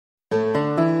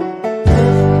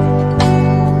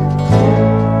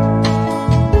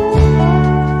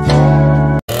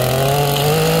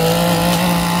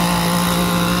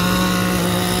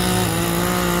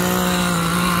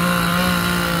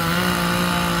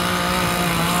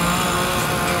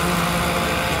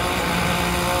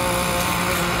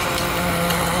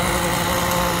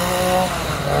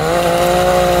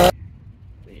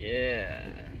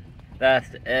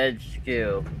edge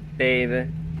skill, baby.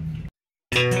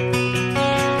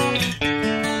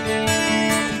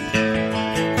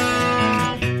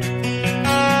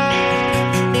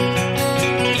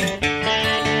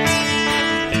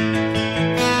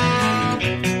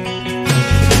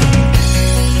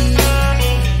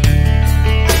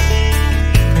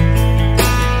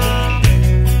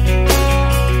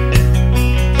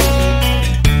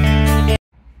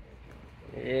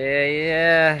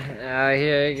 Out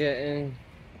here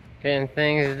getting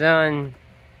things done.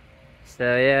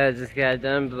 So yeah, I just got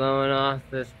done blowing off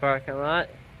this parking lot.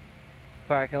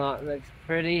 Parking lot looks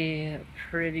pretty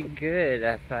good,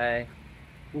 if I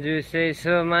do say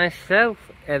so myself,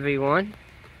 everyone.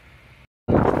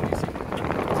 Yeah.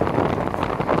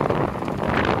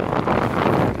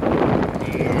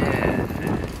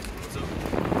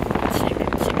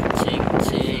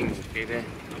 Ching, baby.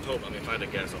 I'm hoping, I mean, if I had to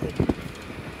guess, I hope.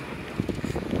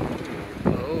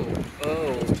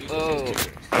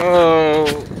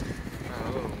 Oh.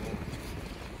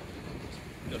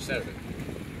 No, Saturday.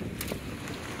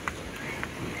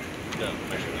 No,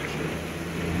 actually not sure.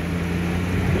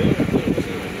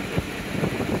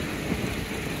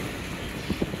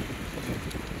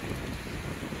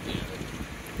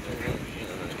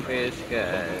 Fish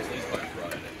guys.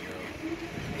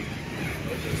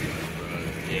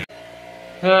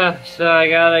 So I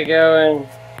gotta go and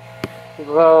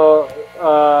blow,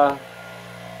 blow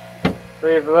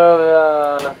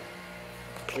the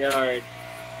yard.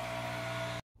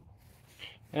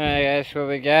 Alright guys, what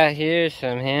we got here is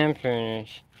some hand pruners.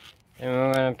 And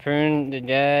we're gonna prune the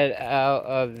dead out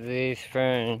of these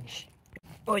ferns.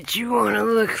 What you wanna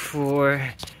look for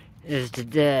is the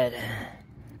dead.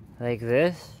 Like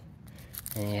this.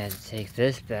 And you have to take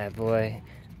this bad boy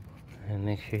and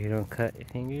make sure you don't cut your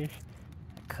fingers.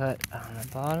 Cut on the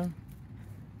bottom.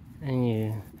 And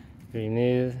you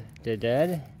remove the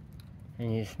dead.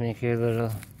 And you just make your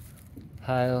little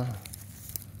pile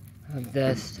of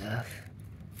dead stuff.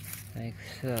 Like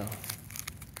so.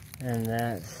 And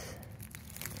then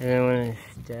when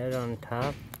it's dead on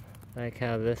top, like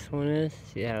how this one is,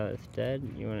 see how it's dead?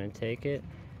 You want to take it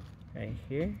right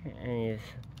here and you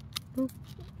just boop,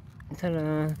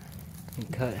 ta-da,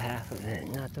 and cut half of it,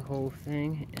 not the whole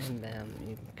thing, and bam,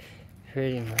 you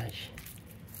pretty much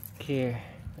cure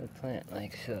the plant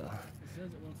like so. It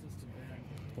says it wants us to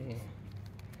bend. See?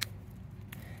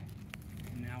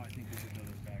 Now I think we should go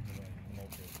this back away and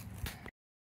mulch it.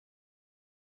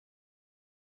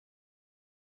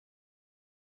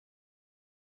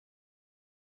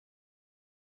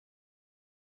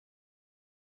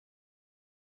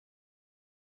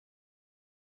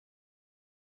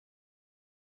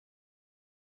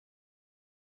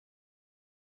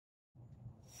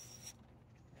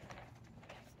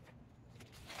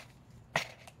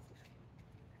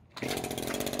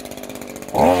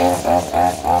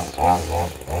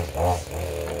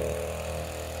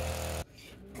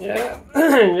 Yeah,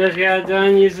 just got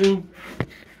done using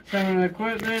some of the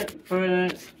equipment, putting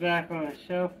it back on the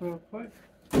shelf real quick.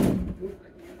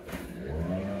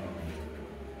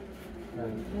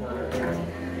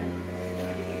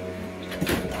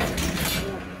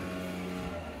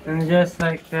 And just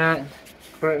like that,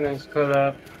 equipment's put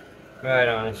up right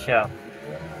on the shelf.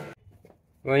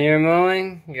 When you're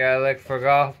mowing, you gotta look for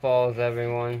golf balls,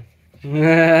 everyone.